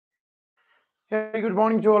Hey, good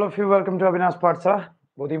morning to all of you. Welcome to Abinash Pathshala.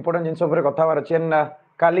 बहुत important जिनस ऊपर कथा हबार अछि एंड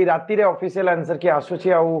काली राती रे ऑफिशियल आंसर की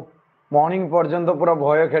आसुची आ मॉर्निंग पर्यंत पूरा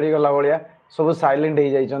भय खेड़ी गला भलिया सब साइलेंट हो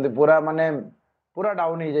जाइछन्ते पूरा माने पूरा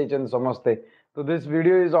डाउन हो जाइछन्ते समस्ते. तो this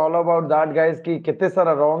video is all about that guys कि केते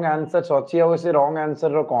सारा रॉन्ग आंसर्स अछि आ से रॉन्ग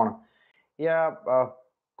आंसर रो कोन या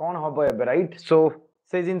कोन हबो एबे राइट. सो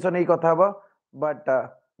से जिनस नै कथा हबो but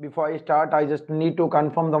before I start I just need to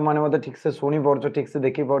confirm त माने मते ठीक से सुनी परछो ठीक से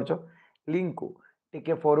देखि परछो लिंक को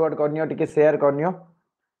टिके फॉरवर्ड करनियो टिके शेयर करनियो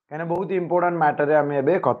कहने बहुत इंपोर्टेंट मैटर रे हमें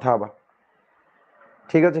एबे कथा हबा.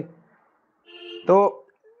 ठीक अछि. तो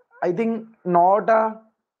I think NOTA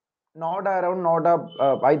around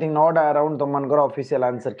I think NOTA around तुम मनकर ऑफिशियल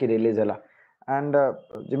आंसर की रिलीज हला एंड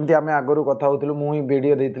जेमती हमें आगरु कथा होतिलु मु ही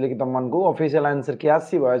वीडियो देतिले कि तुम मन को ऑफिशियल आंसर की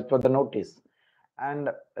आसीबो as per the notice and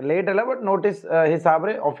let हला बट नोटिस हिसाब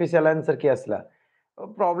रे ऑफिशियल आंसर की आसला.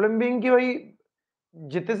 प्रॉब्लम बीइंग कि भाई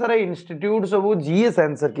जिते सारा इंस्टीट्यूट सब जीएस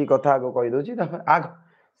आंसर की कथा आगो कहि दोची आग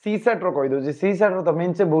सीसेट रो कहि दोची सीसेट रो त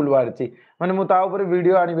मेन से भूल बारची माने मु ता ऊपर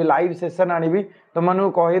वीडियो आनिबी लाइव सेशन आनिबी तो मानु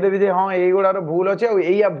कहि देबी जे हां एई गुडा रो भूल अछि आ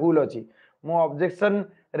एइया भूल अछि. मु ऑब्जेक्शन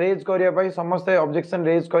रेज करिया पई समस्त ऑब्जेक्शन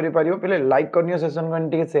रेज करि परियो पहिले लाइक करनियो सेशन को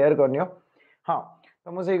टिके शेयर करनियो. हां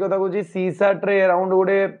तो मु सेई कथा कोची सीसेट रे अराउंड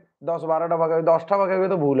गुडे 10 12 टा भाग 10 टा भाग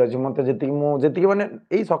तो भूल अछि मते जेतिकी माने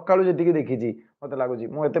एई सकाळू जेतिकी देखिची मते लागुची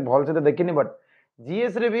मु एते भल से देखिनी बट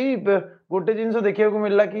जीएस रे भी गोटे जिनस देखिया को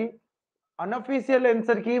मिलला कि अनऑफिशियल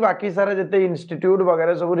आंसर की बाकी सारा जते इंस्टीट्यूट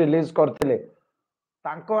वगैरह सब रिलीज करथिले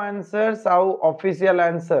तांको आंसर्स आउ ऑफिशियल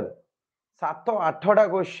आंसर 7-8टा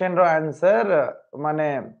क्वेश्चन रो आंसर माने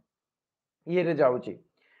ये रे जाउची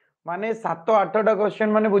माने 7-8टा क्वेश्चन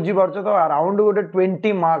माने बुझी परछो तो अराउंड गोटे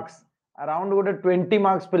 20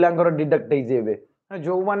 मार्क्स पिलांकर डिडक्ट हे जेबे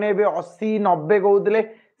जो माने बे 80 90 कहउतले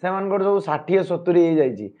सेमानकर सब 60 70 हे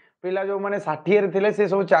जाईची पिला जो माने 60 रे थिले से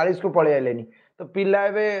सब 40 को पळे आइलेनी. तो पिला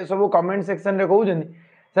एबे सब कमेंट सेक्शन रे कहउजनी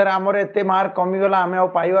सर हमर एते मार्क कमी गला हमें आ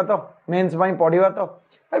पाइबा तो मेंस पई पढिबा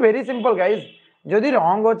तो वेरी सिंपल गाइस जदि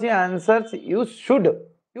रॉन्ग अछि answers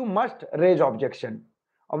you must raise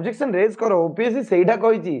objection raise करो ओपीएससी सेइडा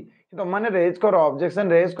कहिची कि तुम माने रेज करो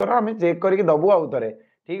ऑब्जेक्शन रेज करो हमें चेक करके दबु आउ तरे.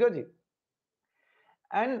 ठीक अछि.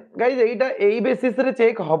 एंड गाइस एइटा एई बेसिस रे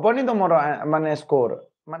चेक हबनी तमरो माने स्कोर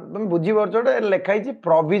माने तुम बुझी परछोटे लेखाई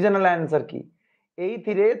प्रोविजनल आंसर की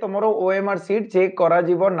एइथिरे तमरो ओएमआर सीट चेक करा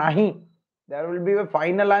जीवो नाही. There will be a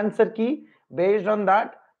final answer की बेस्ड ऑन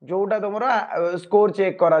दैट जोटा तमरो स्कोर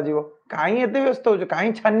चेक करा जीवो. काई एते व्यस्त हो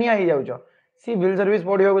काई छानिया ही जाउछो सिविल सर्विस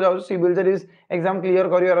पढिया को जाउ सिविल सर्विस एग्जाम क्लियर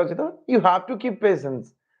करिवार अछि तो you have to keep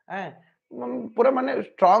patience पूरा माने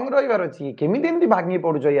स्ट्रांग रहिवार अछि केमिति एंती भागी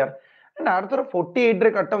पडुछो यार. एंड आर थोर 48 रे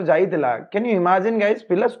cut off जाइतिला can you imagine guys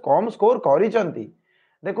पिला कम स्कोर करिसंती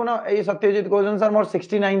देखो ना ए सत्यजित क्वेश्चन सर मोर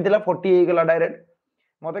 69 थिला 40 हे गला डायरेक्ट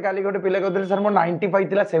मते काली गोटे पिले कहते सर मोर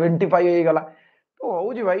 95 थिला 75 हे गला. तो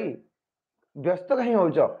होउजी भाई व्यस्त कहीं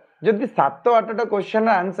होउछो जदि 7-8टा क्वेश्चन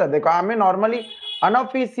आंसर देखो आमे नॉर्मली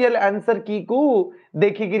अनऑफिशियल आंसर की को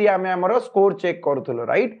देखि गिरी आमे हमरो स्कोर चेक करथुलो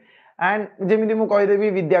राइट. एंड जेमिति मु कहि देबी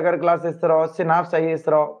विद्याकर क्लासेस रो सिनाफ साइएस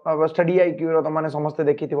रो स्टडी आईक्यू रो त माने समस्त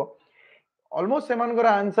देखिथिबो ऑलमोस्ट सेमानकर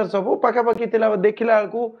आंसर सब पाखा पाखी थिला देखिला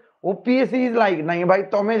को ओपीएससी इज लाइक नहीं भाई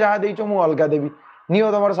तमे जहा देइछो मु अलगा देबी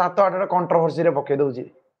नियो तमर 7-8टा कंट्रोवर्सी रे पके दउची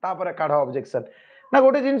तापर काढ ऑब्जेक्शन ना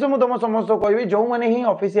गोटे जिंस मु तम समस्त कहबी जो माने ही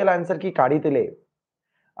ऑफिशियल आंसर की काढी थिले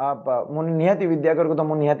आप मु निहाती विद्याकर को तो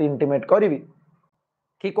मु निहाती इंटिमेट करबी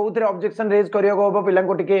कि कोउथरे ऑब्जेक्शन रेज करियो को हबो पिलां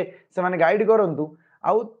को टिके से माने गाइड करंतु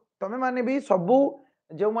आउ तमे माने भी सबु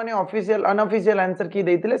जो माने ऑफिशियल अनऑफिशियल आंसर की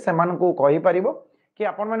देइथिले सेमान को कहि परिबो कि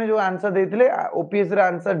आपण माने जो आंसर देइथिले ओपीएस रे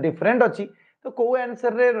आंसर डिफरेंट अछि तो को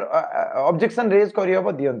आंसर रे ऑब्जेक्शन रेज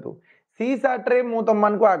करियो दियंतु. सीसैट रे मु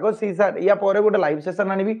तमन को आगो सीसैट या परे गोटे लाइव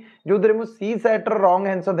सेशन आनिबी जोदरे मु सीसैट रो रॉन्ग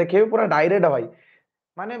आंसर देखेबी पूरा डायरेक्ट भाई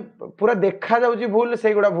माने पूरा देखा जाउची भूल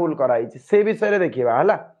से गुडा भूल कराइछि से विषय रे देखिबा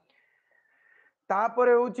हला.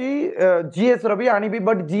 तापरे होउची जीएस रो भी आनिबी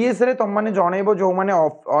बट जीएस रे तम माने जणैबो जो माने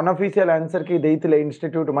अनऑफिशियल आंसर की देइथिले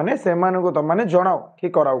इंस्टीट्यूट माने सेमान को तम माने जणाओ कि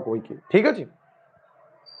कराओ कोइ की. ठीक अछि.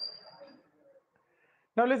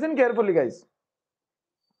 नाउ लिसन केयरफुली गाइस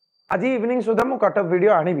आज इवनिंग सुधा मु cut off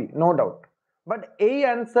video आनिबी no doubt but AE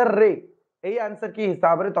answer की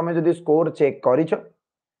हिसाब रे तमे जदी score check करिछो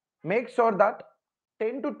make sure that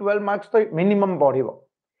 10 to 12 marks तो minimum पढिबो.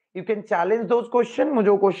 You can challenge those question मु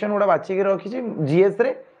जो क्वेश्चन उडा बाची के रखी छी जीएस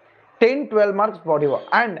रे 10-12 मार्क्स पढिबो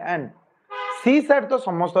एंड सीसेट तो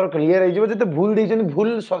समस्त क्लियर हे जिवो जते भूल देइछन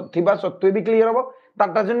भूल थिबा सत्वे भी क्लियर होबो दैट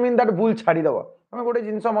डजंट मीन दैट भूल छाडी दबो. तमे गोटे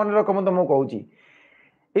जिंस मन रख म तमो कहूची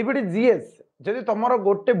इफ इट इज जीएस जदि तमरो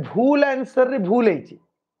गोटे भूल आंसर रे भूल हेची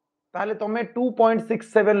ताले तमे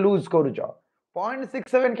 2.67 लूज करूचो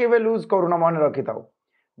 0.67 केवे लूज करूना मन रखी थाओ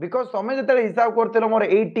बिकॉज तुम जो हिसाब कर मोर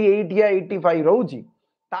 88 या 85 रोची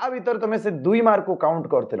ता भीतर तुम से 2 मार्क को काउंट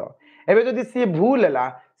करथिलो एबे जदी सी भूल हैला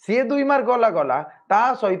सी 2 मार्क गला गला ता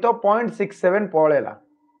सहित 0.67 पळेला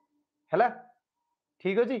हैला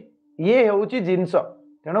ठीक अछि ये होउची जिंस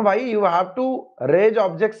तेणु भाई you have to raise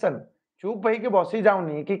objection चुप होइके बसी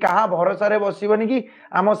जाउनी कि कहा भरोसा रे बसीबनी कि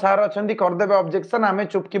आम सार अछंती करदेबे ऑब्जेक्शन आमे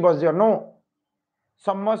चुप की बस जियो नो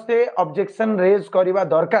समस्ते ऑब्जेक्शन रेज करबा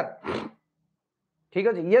दरकार ठीक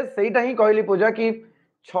अछि ये सेटा ही कहली पूजा कि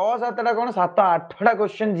 6-7टा कोन 7-8टा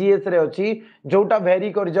क्वेश्चन जीएस रे अछि जोटा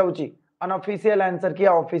वेरी कर जाउची अनऑफिशियल आंसर की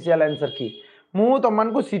ऑफिशियल आंसर की मु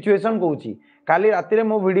तमन को सिचुएशन कहूची काली राति रे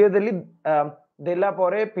मो वीडियो देली देला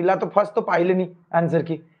परे पिला तो फर्स्ट तो पाइलेनी आंसर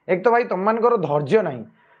की एक तो भाई तमन को धैर्य नहीं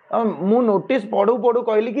मु नोटिस पढू पढू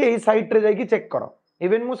कहली कि एही साइट रे जाई कि चेक करो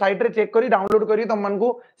इवन मु साइट रे चेक करी डाउनलोड करी तमन को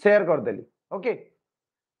शेयर कर देली ओके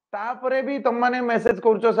तापरे भी तुम माने मेसेज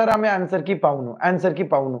करछो सर हमें आंसर की पाउनु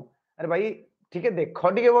अरे भाई ठीक है देखो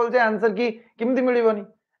ठीक है बोलते आंसर की किमती मिलिबनी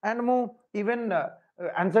एंड मु इवन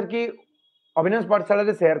आंसर की अविनाश पाठशाला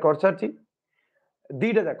रे शेयर कर सरची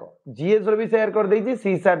दीटा जाको जीएस रो भी शेयर कर देछि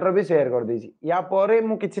सी सैट रो भी शेयर कर देछि या परे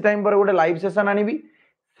मु किछि टाइम पर गोटे लाइव सेशन आनिबी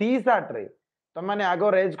सी सैट रे तुम माने आगो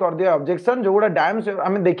रेज कर दियो ऑब्जेक्शन जो गोटा डैम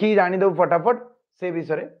हमें देखि जानि दो फटाफट से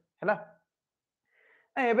विषय रे हैला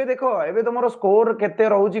एबे देखो एबे तुमरो स्कोर केते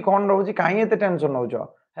रहउची कोन रहउची काहे एते टेंशन नउचो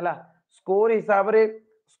हैला स्कोर हिसाब रे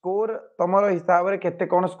स्कोर तुमरो हिसाब रे केते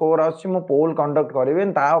कोन स्कोर आछि मु पोल कंडक्ट करबे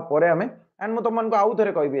ता ऊपर हमें एंड मु तुमन को आउ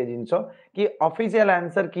थरे कहबी ए जिंसो कि ऑफिशियल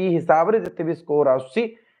आंसर की हिसाब रे जते भी स्कोर आछि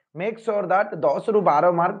मेक श्योर दैट 10 रु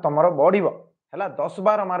 12 मार्क तुमरो बढ़िबो हैला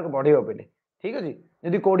 10-12 मार्क बढ़िबो पहिले ठीक अछि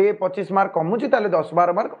यदि 20-25 मार्क कमुची ताले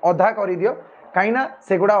 10-12 मार्क अधा करि दियो काइना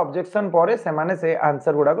से गुडा ऑब्जेक्शन परे से माने से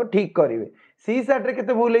आंसर गुडा को ठीक करिवे सी सैट रे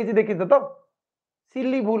केते भूल हेछि देखि तो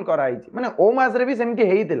सिली भूल कराइछि माने ओ मास रे भी सेमति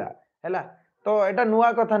हेइतिला हैला तो एटा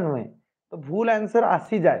नुवा कथा नुहे तो भूल आंसर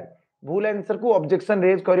आसी जाए भूल आंसर को ऑब्जेक्शन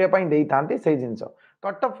रेज करिया पई देई थांती से जिंस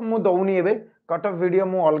कट ऑफ मु दउनी एबे कट ऑफ वीडियो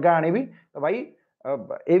मु अलगा आनिबी तो भाई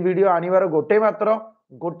ए वीडियो आनिबार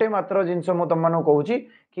गोटे मात्र जिंस मु तमनो कहूची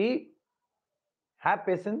कि have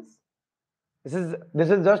patience this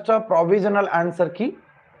is just a provisional answer key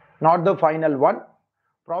not the final one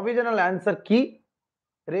provisional answer key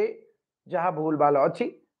रे जहा भूल भाल अछि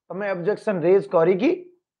तमे ऑब्जेक्शन रेज करी की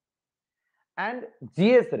एंड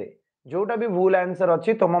जीएस रे जोटा भी भूल आंसर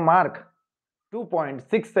अछि तम मार्क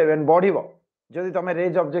 2.67 बढ़िबो जदि तमे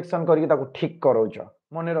रेज ऑब्जेक्शन करी ताको ठीक करोछ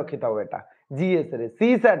मने रखिताओ एटा जीएस रे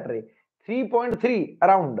सी सैट रे 3.3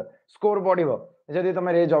 अराउंड स्कोर बढ़िबो जदि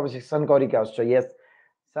तमे रेज ऑब्जेक्शन करी के आछो यस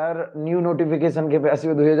सर न्यू नोटिफिकेशन के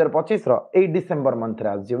आसीबो 2025 रो 8 डिसेंबर मंथ रे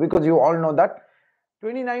आसीबो because you all know that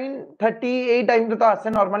 29-30 A time तो आसे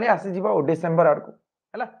नॉर्मली आसी जीवा डिसेंबर आड़ को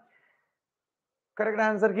हैला करेक्ट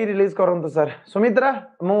आंसर की रिलीज करंतु सर सुमित्रा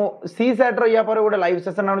मु सी सैट रो या पर गोटे लाइव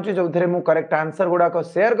सेशन आनुची जोथरे मु करेक्ट आंसर गुडा को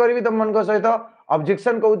शेयर करबी तुम मन को सहित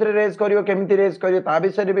ऑब्जेक्शन कोथरे रेज करियो केमिति रेज करियो ता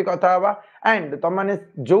विषय भी कथा हवा एंड तुम माने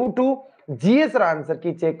जो टू जीएस रा आंसर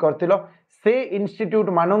की चेक करथिलो से इंस्टीट्यूट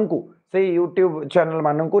माननकु से यूट्यूब चैनल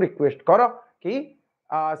माननकु रिक्वेस्ट करो कि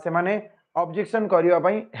से माने ऑब्जेक्शन करियो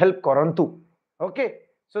पई हेल्प करंतु okay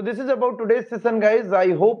so this is about today's session guys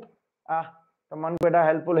I hope तमन को एटा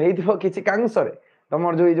हेल्पफुल हेइथिबो किछि कांसरे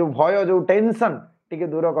तमर जो भय जो टेंशन टिके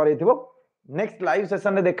दूर करैथिबो नेक्स्ट लाइव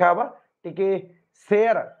सेशन रे देखा हबा टिके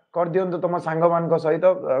शेयर कर दियंतु तम सांग मान को सहित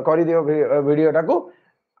करि दियो वीडियो टाको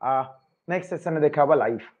नेक्स्ट सेशन रे देखा हबा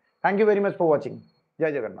live thank you very much for watching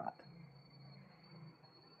जय जगन्नाथ।